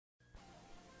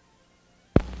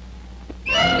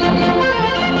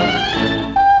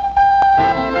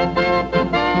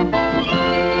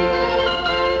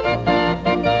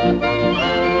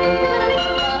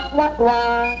And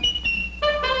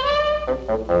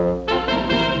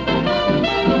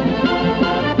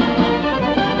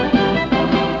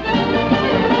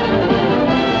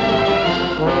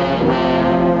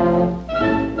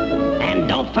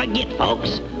don't forget,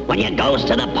 folks, when you goes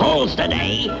to the polls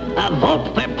today, a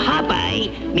vote for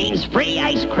Popeye means free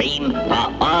ice cream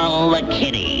for all the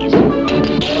kiddies.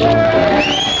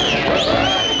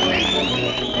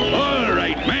 All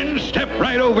right, men, step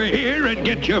right over here and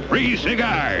get your free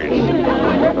cigars.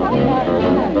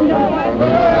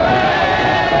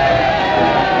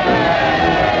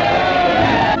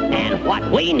 And what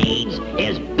we needs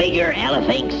is bigger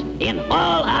elephants in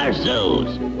all our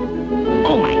zoos.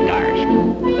 Oh my gosh.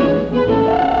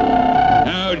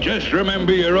 Now, just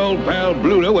remember your old pal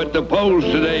Bluto at the polls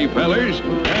today, fellers.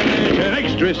 And there's an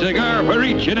extra cigar for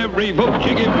each and every vote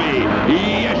you give me.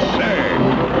 Yes, sir.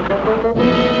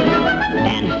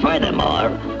 And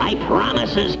furthermore, I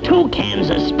promises 2 cans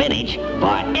of spinach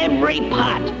for every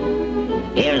pot.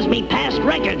 Here's me past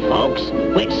record, folks,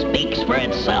 which speaks for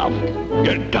itself.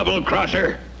 You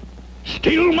double-crosser.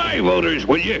 Steal my voters,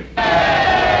 will you?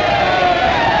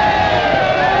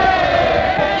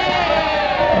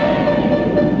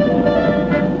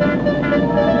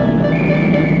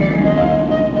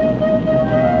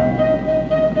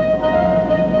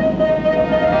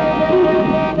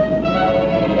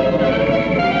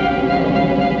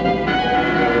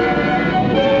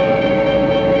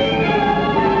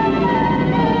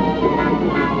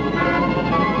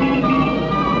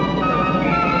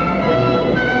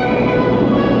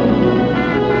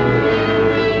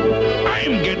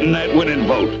 That winning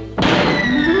vote.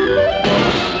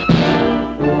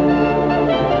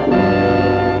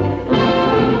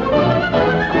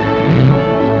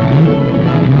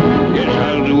 Guess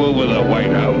I'll do over the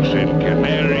White House in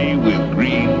canary with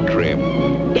green trim.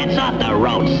 Get off the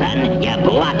road, son. You're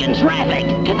blocking traffic.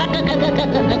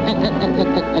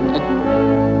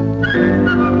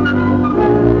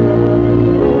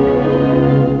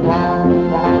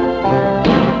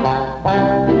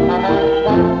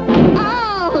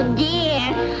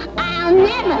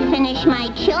 Finish my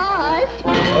chores.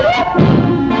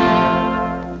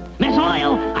 Miss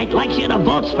Oil, I'd like you to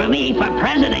vote for me for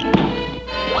president.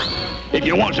 If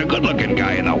you want a good-looking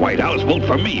guy in the White House, vote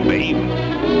for me, babe.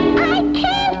 I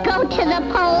can't go to the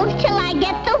polls till I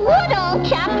get the wood all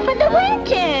chopped for the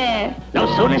winter. No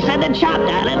sooner said than chopped,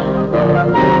 darling.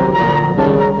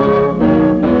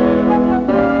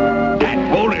 That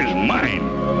vote is mine.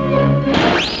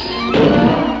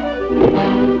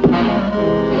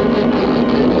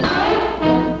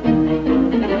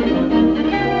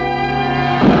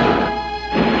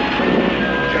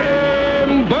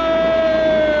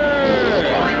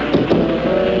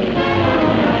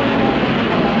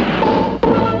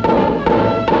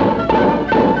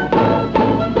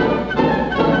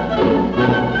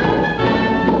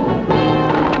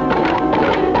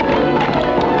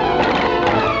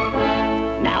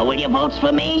 Votes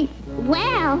for me?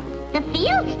 Well, the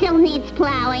field still needs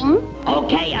plowing.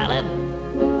 Okay, Olive.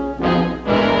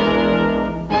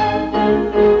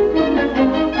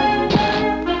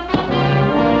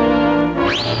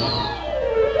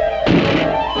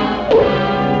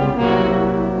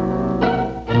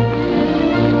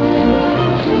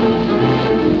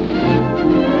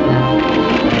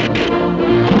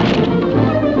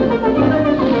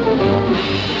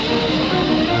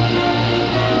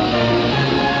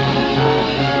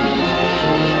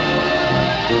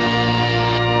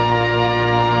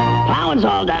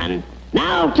 All done.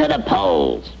 Now to the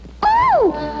polls.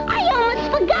 Oh, I almost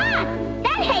forgot.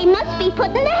 That hay must be put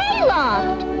in the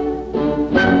hayloft.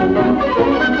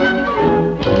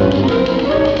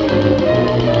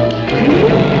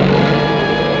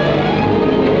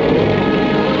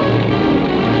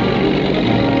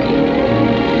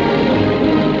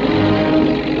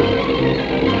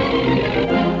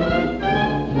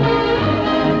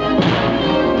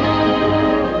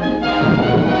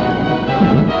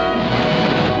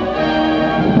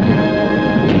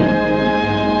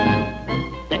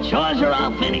 Chores are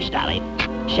all finished, Ollie.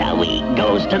 Shall we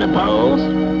goes to the polls?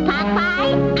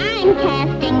 Popeye, I'm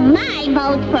casting my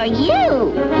vote for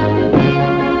you.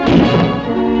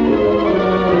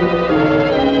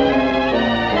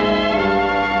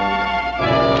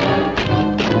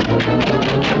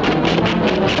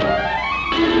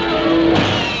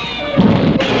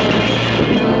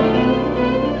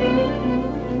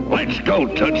 Let's go,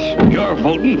 Toots. You're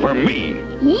voting for me.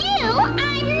 You,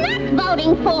 I'm not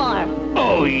voting for.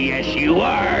 Oh, yes, you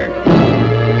are.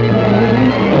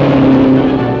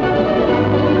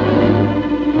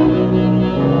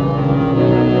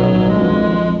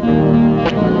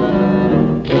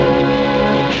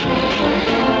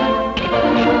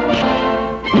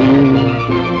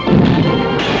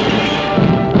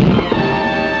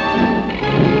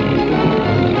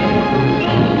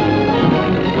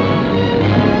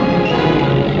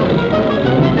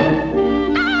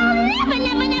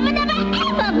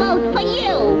 Ever vote for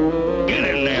you. Get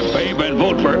in there, babe, and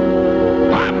vote for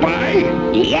Popeye.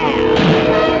 Yeah.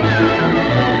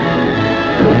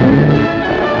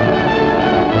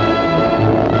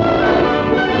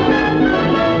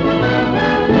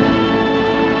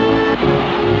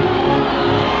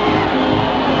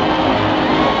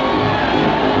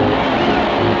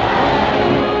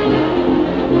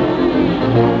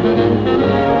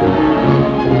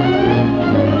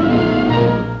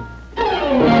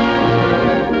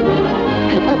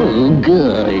 Oh,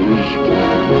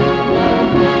 gosh.